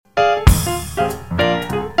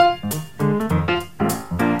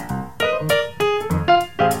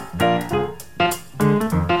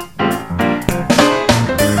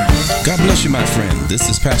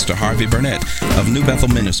Pastor Harvey Burnett of New Bethel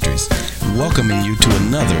Ministries, welcoming you to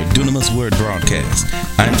another Dunamis Word broadcast.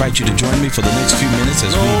 I invite you to join me for the next few minutes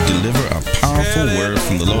as we deliver a powerful word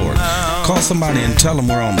from the Lord. Call somebody and tell them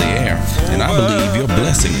we're on the air, and I believe your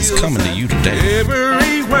blessing is coming to you today.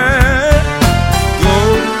 Everywhere,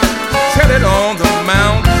 go tell it on the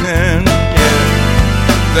mountain,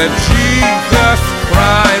 that Jesus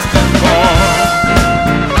Christ is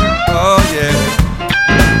born. Oh yeah.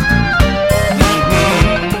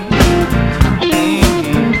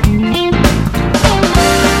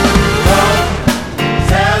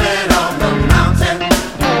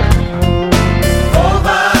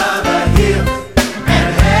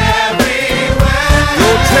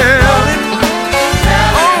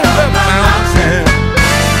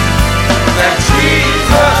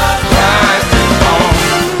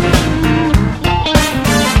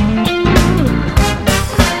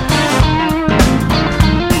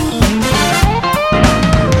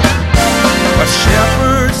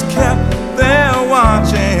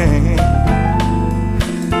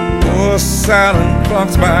 Silent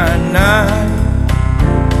clocks by night,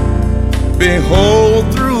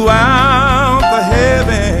 behold, throughout the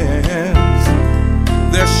heavens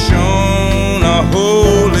there shone a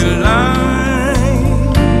holy light.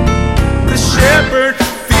 The shepherds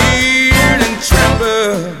feared and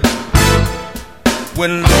trembled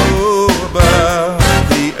when low above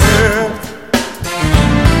the earth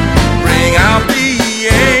rang out the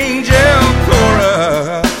angel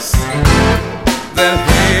chorus that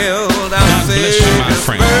hailed. Bless you, my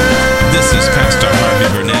friend. This is Pastor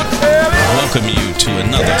Harvey Burnett. Welcome you to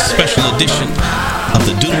another special edition of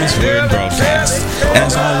the Dunamis Word broadcast.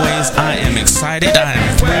 As always, I am excited, I am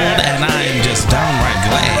thrilled, and I am just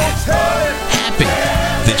downright glad, happy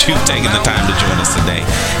that you've taken the time to join us today.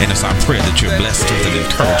 And it's our prayer that you're blessed with and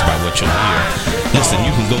encouraged by what you'll hear. Listen,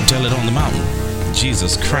 you can go tell it on the mountain.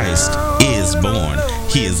 Jesus Christ is born.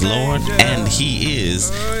 He is Lord and He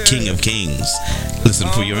is King of Kings. Listen,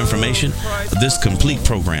 for your information, this complete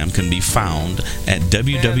program can be found at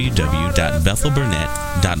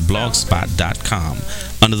www.bethelburnett.blogspot.com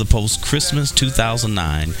under the post Christmas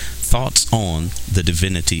 2009 Thoughts on the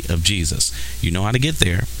Divinity of Jesus. You know how to get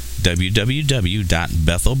there.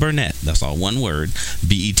 www.bethelburnett, that's all one word,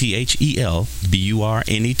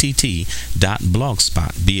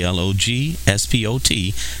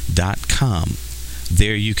 BETHELBURNETT.blogspot.com.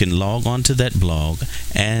 There you can log on to that blog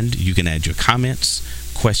and you can add your comments,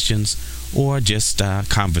 questions, or just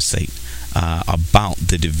conversate about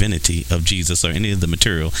the divinity of Jesus or any of the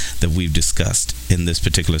material that we've discussed in this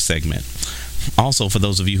particular segment. Also, for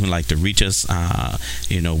those of you who like to reach us,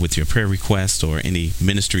 with your prayer requests or any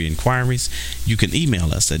ministry inquiries, you can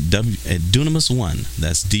email us at Dunamis1,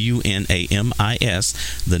 that's DUNAMIS,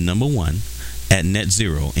 the number 1, at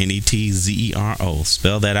netzero, NETZERO,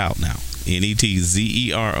 spell that out now,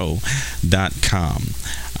 NETZERO.com.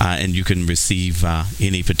 And you can receive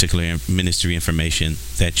any particular ministry information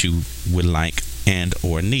that you would like and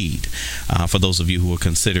or need. For those of you who are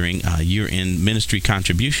considering year-end ministry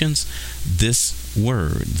contributions, this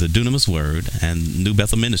word, the Dunamis Word and New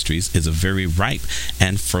Bethel Ministries, is a very ripe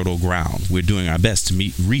and fertile ground. We're doing our best to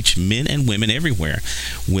reach men and women everywhere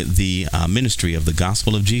with the ministry of the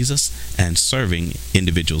gospel of Jesus and serving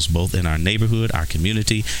individuals both in our neighborhood, our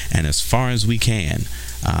community, and as far as we can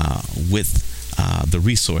with the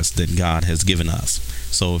resource that God has given us.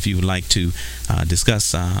 So if you would like to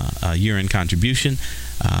discuss a year-end contribution,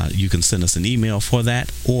 you can send us an email for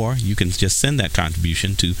that, or you can just send that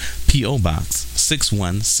contribution to P.O. Box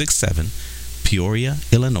 6167, Peoria,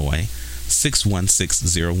 Illinois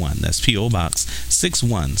 61601. That's P.O. Box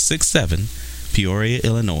 6167, Peoria,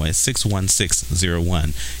 Illinois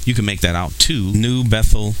 61601. You can make that out to New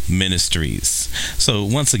Bethel Ministries. So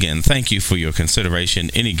once again, thank you for your consideration.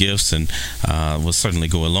 Any gifts and will certainly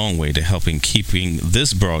go a long way to helping keeping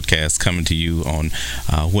this broadcast coming to you on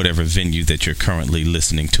whatever venue that you're currently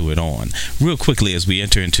listening to it on. Real quickly, as we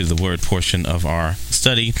enter into the word portion of our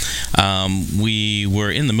study, we were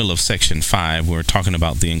in the middle of section 5. We're talking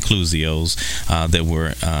about the inclusios that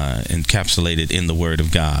were encapsulated in the Word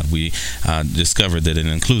of God. We discovered that an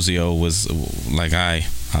inclusio was, like I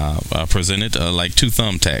presented, like two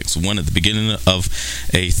thumbtacks, one at the beginning of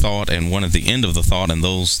a thought and one at the end of the thought, and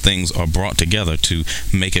those things are brought together to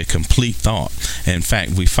make a complete thought. In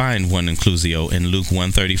fact, we find one inclusio in Luke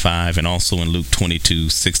 1:35 and also in Luke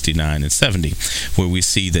 22:69 and 70, where we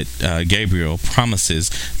see that Gabriel promises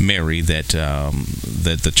Mary that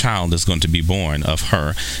the child is going to be born of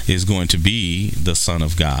her is going to be the Son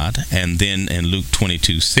of God. And then in Luke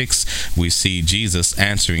 22:6, we see Jesus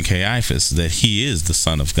answering Caiaphas that he is the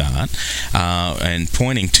Son Son of God, and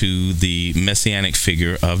pointing to the messianic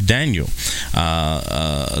figure of Daniel,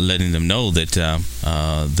 letting them know that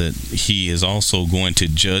that he is also going to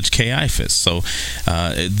judge Caiaphas. So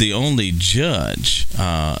the only judge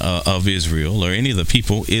of Israel or any of the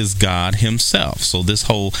people is God himself. So this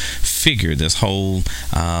whole figure, this whole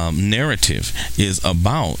narrative is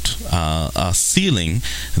about sealing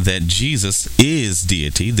that Jesus is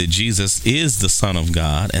deity, that Jesus is the Son of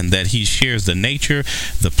God, and that he shares the nature,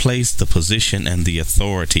 the place, the position, and the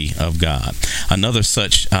authority of God. Another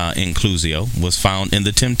such inclusio was found in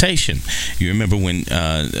the temptation. You remember when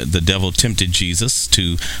the devil tempted Jesus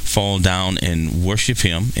to fall down and worship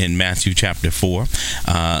him in Matthew chapter 4.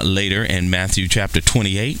 Later in Matthew chapter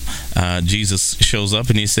 28, Jesus shows up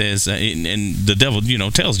and he says, and the devil,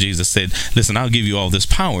 tells Jesus, said, listen, I'll give you all this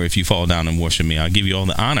power if you fall down and worship me. I'll give you all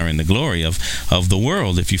the honor and the glory of the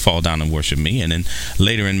world if you fall down and worship me. And then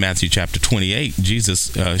later in Matthew chapter 28,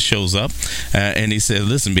 Jesus shows up and he said,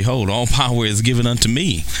 listen, behold, all power is given unto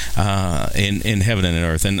me in heaven and in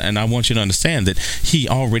earth. And I want you to understand that he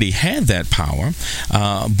already had that power,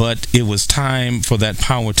 but it was time for that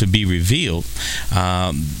power to be revealed,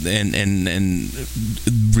 and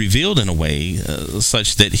revealed in a way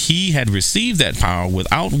such that he had received that power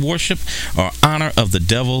without worship or honor of the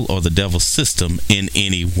devil or the devil's system in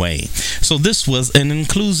any way. So this was an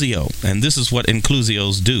inclusio, and this is what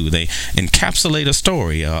inclusios do. They encapsulate a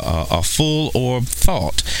story, a full orb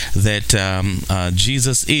thought that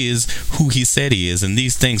Jesus is who he said he is, and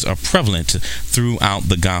these things are prevalent throughout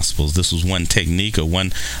the Gospels. This was one technique or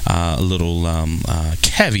one little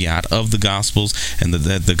caveat of the Gospels, and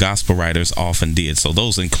that the Gospel writers often did. So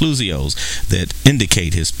those inclusios that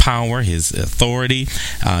indicate his power, his authority,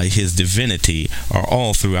 his divinity are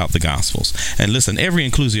all throughout the Gospels. And listen, every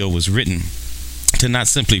inclusio was written to not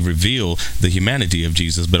simply reveal the humanity of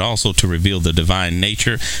Jesus, but also to reveal the divine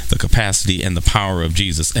nature, the capacity, and the power of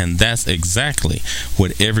Jesus. And that's exactly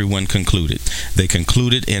what everyone concluded. They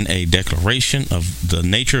concluded in a declaration of the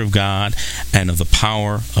nature of God and of the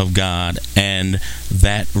power of God, and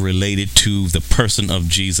that related to the person of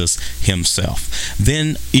Jesus himself.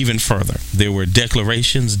 Then, even further, there were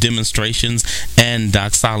declarations, demonstrations, and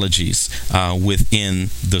doxologies within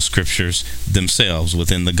the scriptures themselves,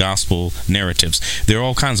 within the gospel narratives. There are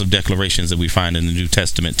all kinds of declarations that we find in the New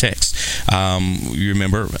Testament text. You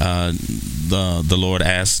remember the Lord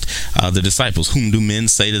asked the disciples, whom do men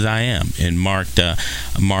say that I am? In Mark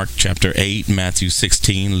chapter 8, Matthew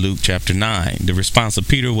 16, Luke chapter 9. The response of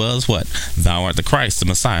Peter was what? Thou art the Christ, the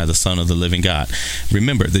Messiah, the Son of the living God.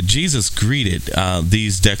 Remember that Jesus greeted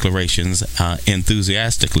these declarations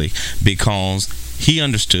enthusiastically because he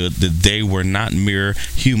understood that they were not mere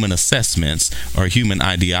human assessments or human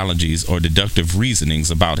ideologies or deductive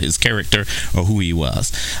reasonings about his character or who he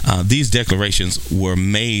was. These declarations were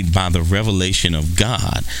made by the revelation of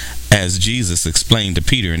God, as Jesus explained to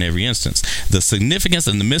Peter in every instance. The significance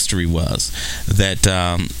and the mystery was that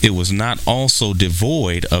it was not also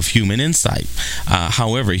devoid of human insight.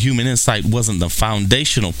 However, human insight wasn't the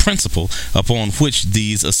foundational principle upon which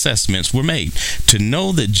these assessments were made. To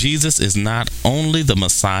know that Jesus is not only the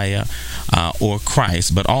Messiah or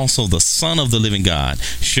Christ, but also the Son of the living God,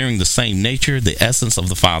 sharing the same nature, the essence of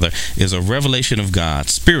the Father, is a revelation of God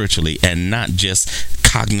spiritually and not just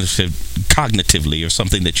cognitively, or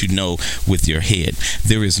something that you know with your head.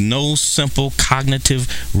 There is no simple cognitive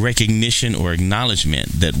recognition or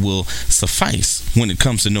acknowledgement that will suffice when it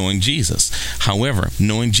comes to knowing Jesus. However,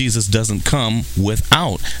 knowing Jesus doesn't come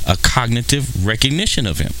without a cognitive recognition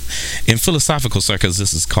of him. In philosophical circles,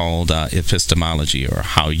 this is called epistemology, or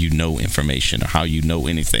how you know information, or how you know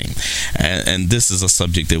anything. And this is a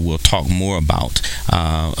subject that we'll talk more about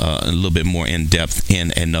a little bit more in depth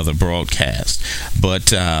in another broadcast.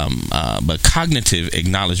 But cognitive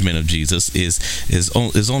acknowledgement of Jesus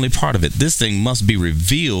is only part of it. This thing must be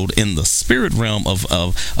revealed in the spirit realm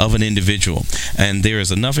of an individual, and there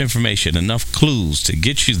is enough information, enough clues to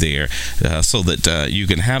get you there, so that you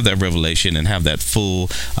can have that revelation and have that full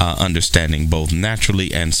understanding, both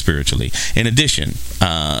naturally and spiritually. In addition,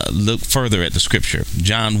 look further at the scripture.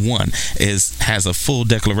 John 1 has a full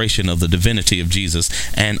declaration of the divinity of Jesus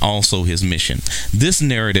and also his mission. This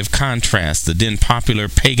narrative contrasts the then popular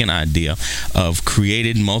pagan idea of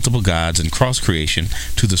created multiple gods and cross creation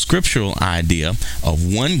to the scriptural idea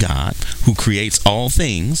of one God who creates all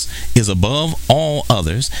things, is above all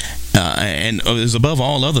others, and is above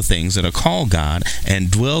all other things that are called God,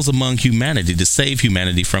 and dwells among humanity to save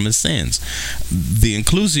humanity from his sins. The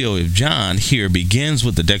inclusio of John here begins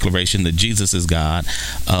with the declaration that Jesus is God,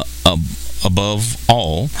 above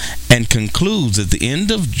all, and concludes at the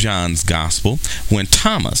end of John's gospel when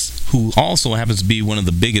Thomas, who also happens to be one of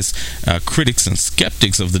the biggest critics and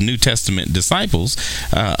skeptics of the New Testament disciples,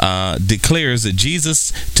 declares that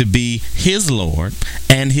Jesus to be his Lord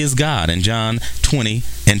and his God in John 20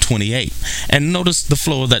 and 28. And notice the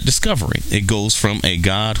flow of that discovery. It goes from a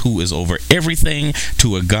God who is over everything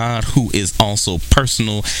to a God who is also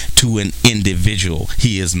personal to an individual.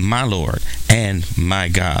 He is my Lord and my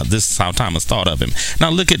God. This is how Thomas thought of him. Now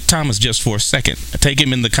look at Thomas just for a second. Take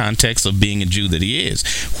him in the context of being a Jew that he is.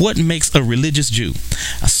 What makes a religious Jew?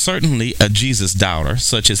 Certainly a Jesus doubter,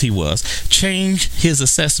 such as he was, change his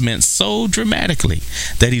assessment so dramatically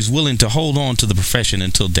that he's willing to hold on to the profession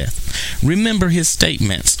until death. Remember, his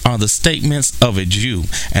statements are the statements of a Jew,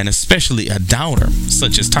 and especially a doubter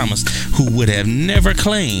such as Thomas, who would have never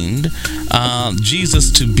claimed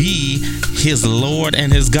Jesus to be his Lord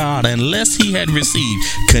and his God unless he had received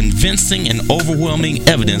convincing and overwhelming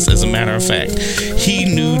evidence. As a matter of fact, he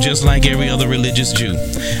knew, just like every other religious Jew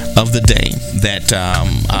of the day, that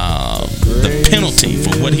the penalty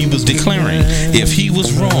for what he was declaring, if he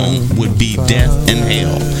was wrong, would be death and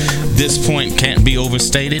hell. This point can't be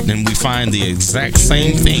overstated, and we find the exact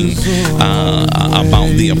same thing about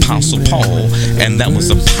the Apostle Paul, and that was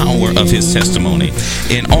the power of his testimony.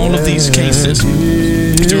 In all of these cases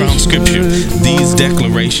throughout Scripture, these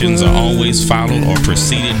declarations are always followed or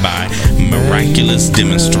preceded by miraculous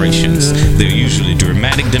demonstrations. They're usually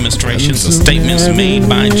dramatic demonstrations or statements made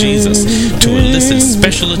by Jesus to elicit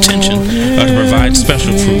special attention or to provide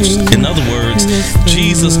special proofs. In other words,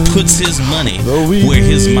 Jesus puts his money where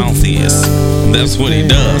his mouth is. That's what he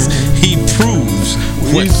does. He proves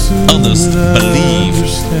what others believe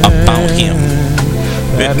about him.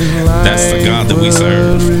 That's the God that we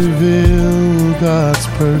serve. Reveal God's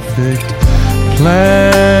perfect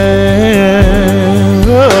plan.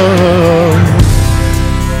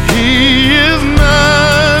 He is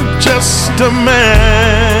not just a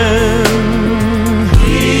man.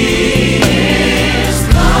 He is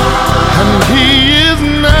God. And he is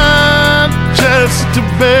not just a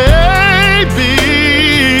baby.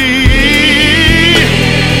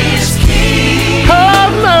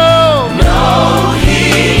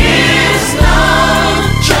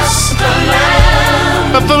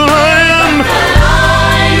 But the Lion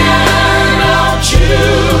of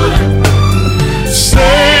Judah,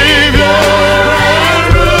 Savior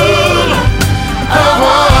and ruler of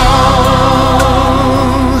all.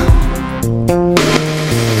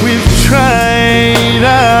 We've tried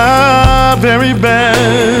our very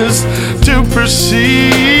best to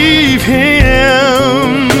perceive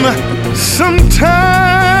him.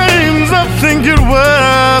 Sometimes I think it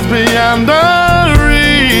was beyond our reach.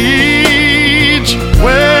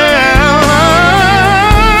 Well,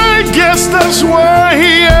 I guess that's why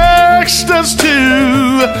he asked us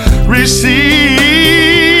to receive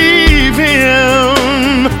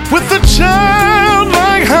him with a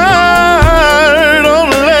childlike heart.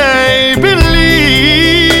 Only believe,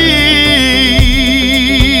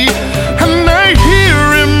 and I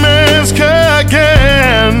hear him ask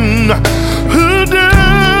again, who do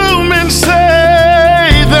men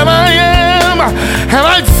say that I am? And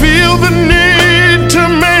I feel the need to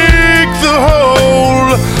make the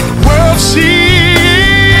whole world see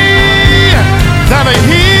that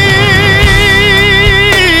he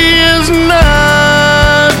is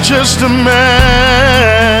not just a man.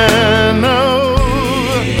 No.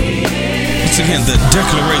 Once again, the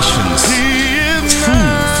declarations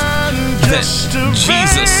prove that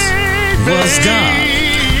Jesus was God.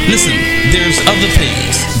 Listen, there's other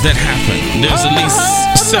things that happen. There's at least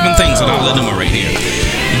 7 things that I'll enumerate here.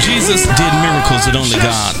 Jesus did miracles that only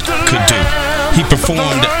God could do. He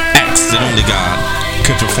performed acts that only God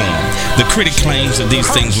could perform. The critic claims that these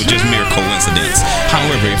things were just mere coincidence.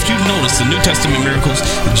 However, if you notice the New Testament miracles,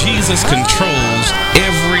 Jesus controls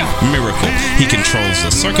every miracle. He controls the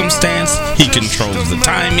circumstance. He controls the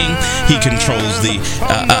timing. He controls the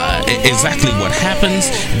exactly what happens.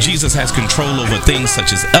 Jesus has control over things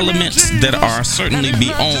such as elements that are certainly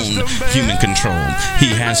beyond human control. He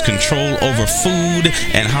has control over food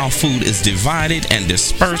and how food is divided and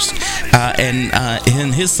dispersed,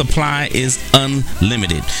 and his supply is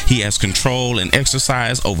unlimited. He has control and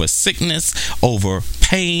exercise over sickness, over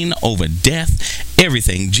pain, over death,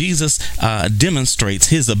 everything. Jesus demonstrates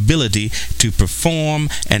his ability to perform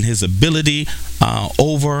and his ability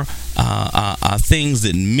over things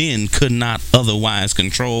that men could not otherwise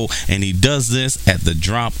control, and he does this at the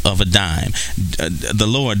drop of a dime. The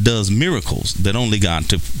Lord does miracles that only God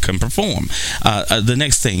can perform. The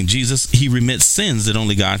next thing, Jesus, he remits sins that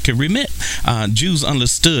only God can remit. Jews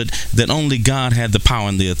understood that only God had the power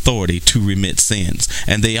and the authority to remit sins,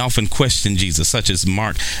 and they often questioned Jesus, such as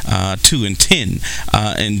Mark 2:10.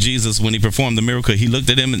 And Jesus, when he performed the miracle, he looked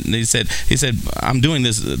at him and he said, I'm doing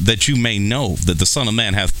this that you may know that the Son of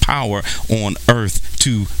Man hath power on earth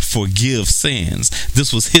to forgive sins.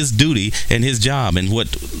 This was his duty and his job. And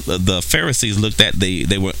what the Pharisees looked at,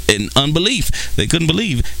 they were in unbelief. They couldn't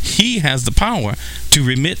believe he has the power to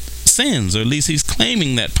remit sins, or at least he's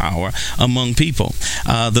claiming that power among people.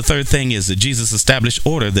 The third thing is that Jesus established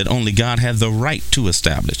order that only God had the right to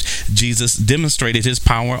establish. Jesus demonstrated his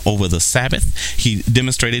power over the Sabbath. He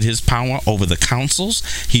demonstrated his power over the councils.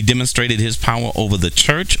 He demonstrated his power over the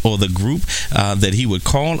church or the group that he would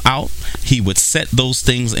call out. He would set those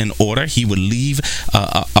things in order. He would leave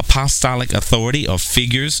apostolic authority or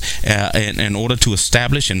figures in order to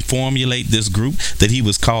establish and formulate this group that he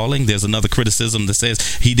was calling. There's another criticism that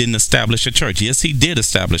says he didn't establish a church. Yes, he did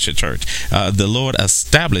establish a church.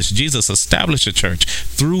 Jesus established a church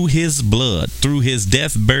through his blood, through his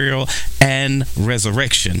death, burial, and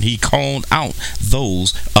resurrection. He called out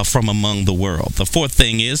those from among the world. The fourth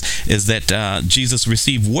thing is that Jesus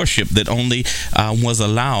received worship that only was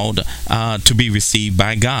allowed to be received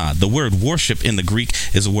by God. The word worship in the Greek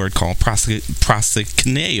is a word called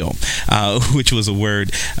proskuneo, which was a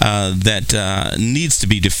word that needs to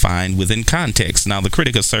be defined within context. Now, the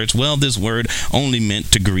critic asserts, well, this word only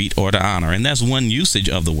meant to greet or to honor, and that's one usage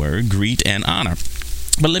of the word, greet and honor.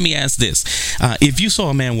 But let me ask this. If you saw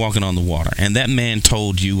a man walking on the water and that man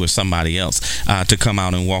told you or somebody else to come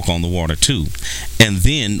out and walk on the water too, and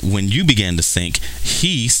then when you began to sink,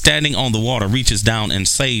 he, standing on the water, reaches down and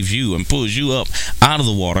saves you and pulls you up out of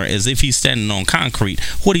the water as if he's standing on concrete,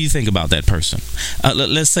 what do you think about that person?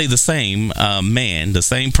 Let's say the same man, the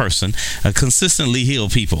same person, consistently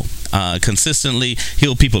healed people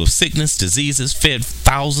of sickness, diseases, fed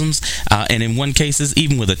thousands, and in one cases,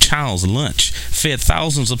 even with a child's lunch, fed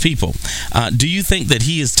thousands of people. Do you think that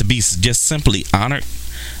he is to be just simply honored?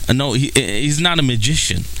 No, he's not a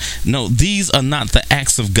magician. No, these are not the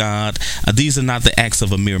acts of God. These are not the acts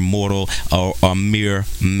of a mere mortal or a mere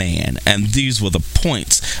man. And these were the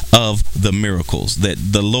points of the miracles,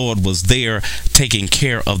 that the Lord was there taking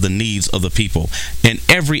care of the needs of the people. In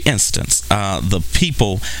every instance, the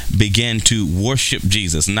people began to worship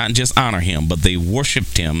Jesus, not just honor him, but they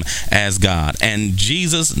worshiped him as God. And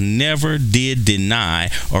Jesus never did deny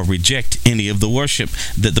or reject any of the worship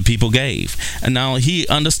that the people gave. And now he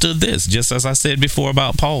understood this, just as I said before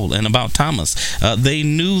about Paul and about Thomas. They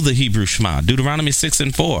knew the Hebrew Shema, Deuteronomy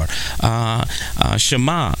 6:4.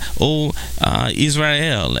 Shema, O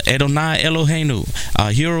Israel, Adonai Eloheinu,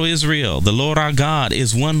 Hear, O Israel, the Lord our God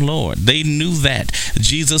is one Lord. They knew that.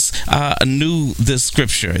 Jesus knew this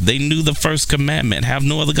scripture. They knew the first commandment, have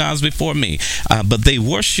no other gods before me. But they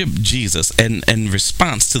worshiped Jesus in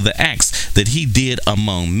response to the acts that he did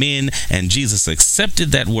among men, and Jesus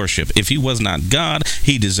accepted that worship. If he was not God,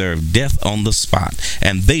 he deserved death on the spot,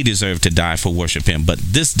 and they deserved to die for worship him. But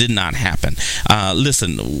this did not happen.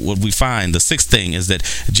 Listen, what we find, the sixth thing, is that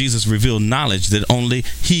Jesus revealed knowledge that only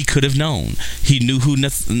he could have known. He knew who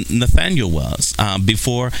Nathanael was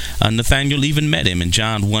before Nathanael even met him in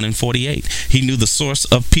John 1:48. He knew the source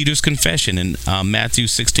of Peter's confession in Matthew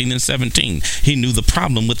 16:17. He knew the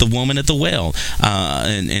problem with the woman at the well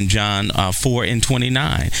in John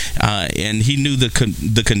 4:29. And he knew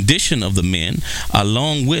the condition of the men,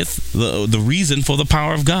 along with the reason for the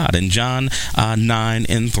power of God in John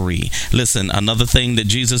 9:3. Listen, another thing that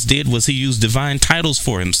Jesus did was he used divine titles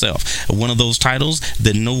for himself. One of those titles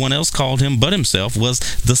that no one else called him but himself was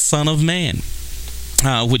the Son of Man,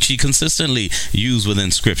 which he consistently used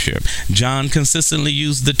within Scripture. John consistently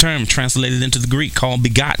used the term translated into the Greek called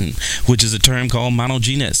begotten, which is a term called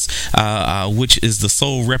monogenes, which is the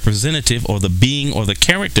sole representative or the being or the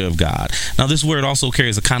character of God. Now, this word also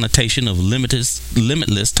carries a connotation of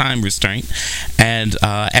limitless time restraint, and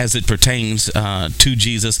as it pertains to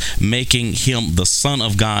Jesus, making him the Son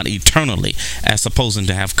of God eternally, as supposing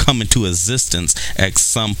to have come into existence at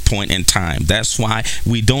some point in time. That's why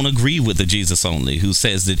we don't agree with the Jesus only, who who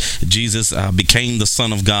says that Jesus became the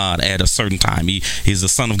Son of God at a certain time. He's the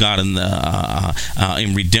Son of God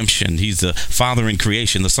in redemption. He's the Father in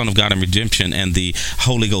creation, the Son of God in redemption, and the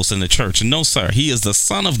Holy Ghost in the church. No, sir. He is the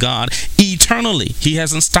Son of God eternally. He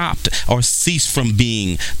hasn't stopped or ceased from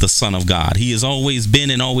being the Son of God. He has always been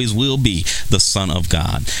and always will be the Son of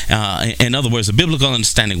God. In other words, the biblical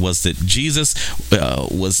understanding was that Jesus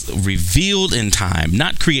was revealed in time,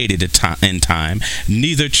 not created in time,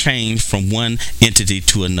 neither changed from one entity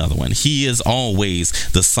to another one. He is always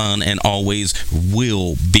the Son and always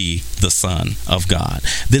will be the Son of God.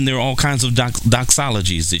 Then there are all kinds of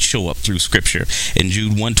doxologies that show up through Scripture. In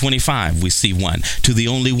Jude 1:25, we see one. To the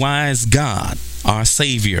only wise God, our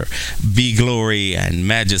Savior, be glory and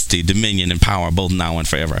majesty, dominion and power, both now and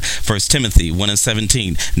forever. 1 Timothy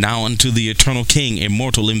 1:17, now unto the eternal King,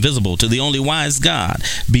 immortal, invisible, to the only wise God,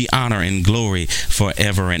 be honor and glory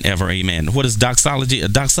forever and ever. Amen. What is doxology? A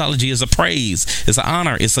doxology is a praise, it's an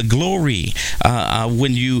honor, it's a glory.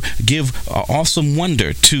 When you give awesome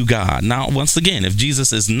wonder to God. Now, once again, if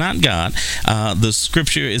Jesus is not God, the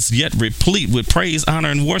Scripture is yet replete with praise, honor,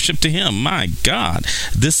 and worship to Him. My God,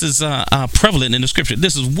 this is prevalent in the Scripture.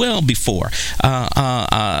 This is well before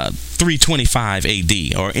 325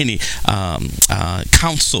 AD or any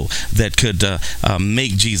council that could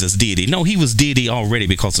make Jesus deity. No, He was deity already,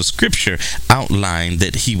 because the Scripture outlined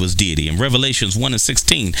that He was deity. In Revelations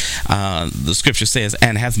 1:16, the Scripture says,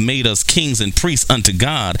 and hath made us kings and priests unto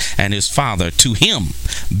God and His Father. To Him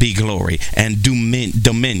be glory and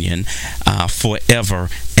dominion forever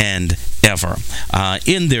and ever.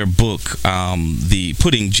 In their book, the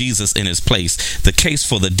Putting Jesus in His Place, the Case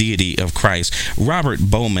for the Deity of Christ, Robert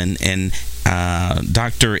Bowman and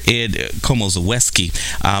Dr. Ed Komozaweski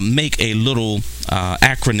make a little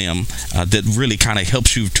acronym that really kind of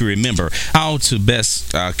helps you to remember how to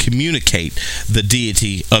best communicate the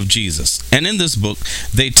deity of Jesus. And in this book,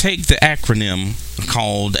 they take the acronym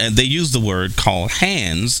called, and they use the word called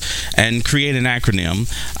HANDS, and create an acronym,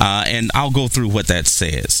 and I'll go through what that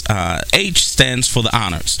says. H stands for the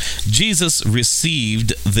honors. Jesus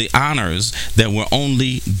received the honors that were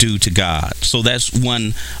only due to God. So that's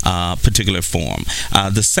one particular form.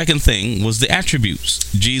 The second thing was the attributes.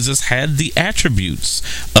 Jesus had the attributes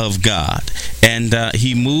of God, and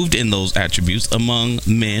He moved in those attributes among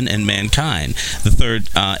men and mankind. The third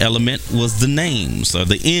element was the names, or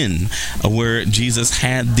the N, where Jesus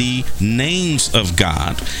had the names of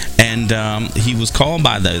God, and He was called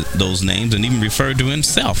by those names, and even referred to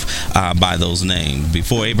Himself by those names.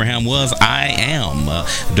 Before Abraham was, I am. A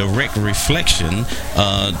direct reflection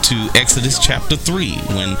to Exodus chapter 3,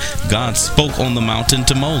 when God spoke on the mountain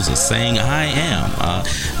to Moses, saying, I am.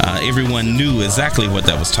 Everyone knew exactly what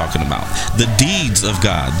that was talking about. The deeds of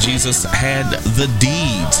God. Jesus had the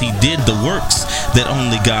deeds. He did the works that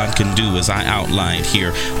only God can do, as I outlined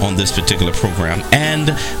here on this particular program.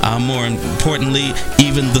 And more importantly,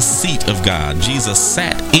 even the seat of God. Jesus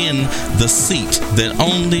sat in the seat that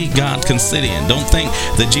only God can sit in. Don't think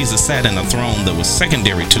that Jesus sat in a throne that was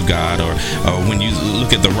secondary to God, or when you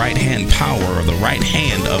look at the right hand power or the right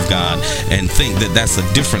hand of God and think that that's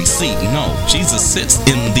a different seat. No, Jesus sits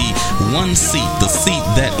in the one seat, the seat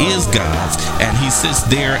that is God's, and He sits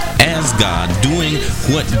there as God, doing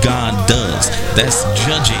what God does. That's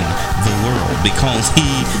judging the world, because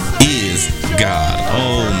He is God.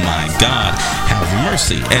 Oh my God, have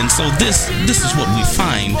mercy. And so this is what we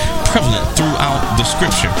find prevalent throughout the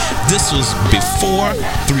Scripture. This was before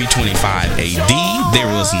 325 AD. There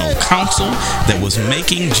was no council that was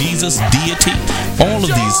making Jesus deity. All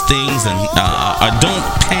of these things don't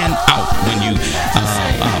pan out when you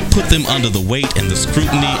put them under the weight and the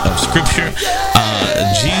scrutiny of Scripture.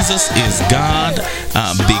 Jesus is God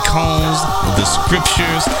because the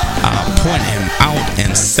Scriptures point Him out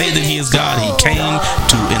and say that He is God. He came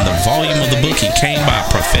in the volume of the book, He came by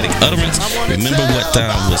prophetic utterance. Remember what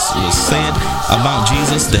was said about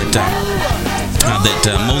Jesus, that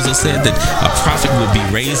Moses said that a prophet would be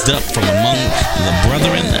raised up from among the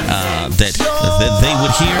brethren, that they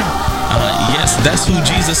would hear. Yes, that's who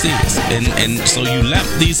Jesus is. And so you lap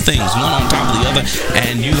these things one on top of the other,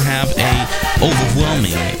 and you have a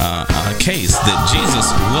overwhelming case that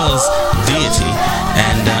Jesus was deity.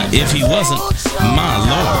 And if He wasn't, my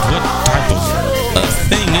Lord, what type of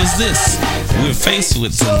thing is this? We're faced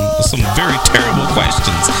with some very terrible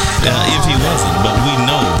questions if He wasn't. But we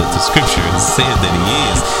know that the Scripture has said that He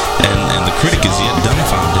is, and the critic is yet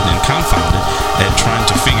dumbfounded and confounded at trying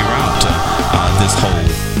to figure out this whole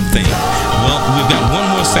thing. Well, we've got one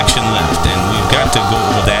more section left, and we've got to go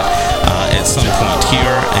over that at some point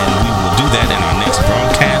here, and we will do that in our next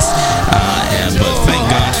broadcast. But thank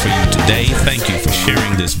God for you today. Thank you for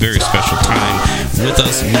sharing this very special time with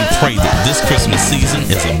us. We pray that this Christmas season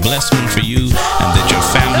is a blessed one for you and that your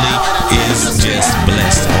family is just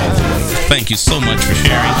blessed all the way. Thank you so much for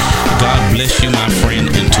sharing. God bless you, my friend.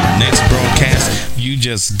 Until next broadcast, you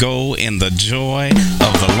just go in the joy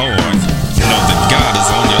of the Lord. Know that God is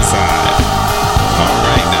on your side. All right.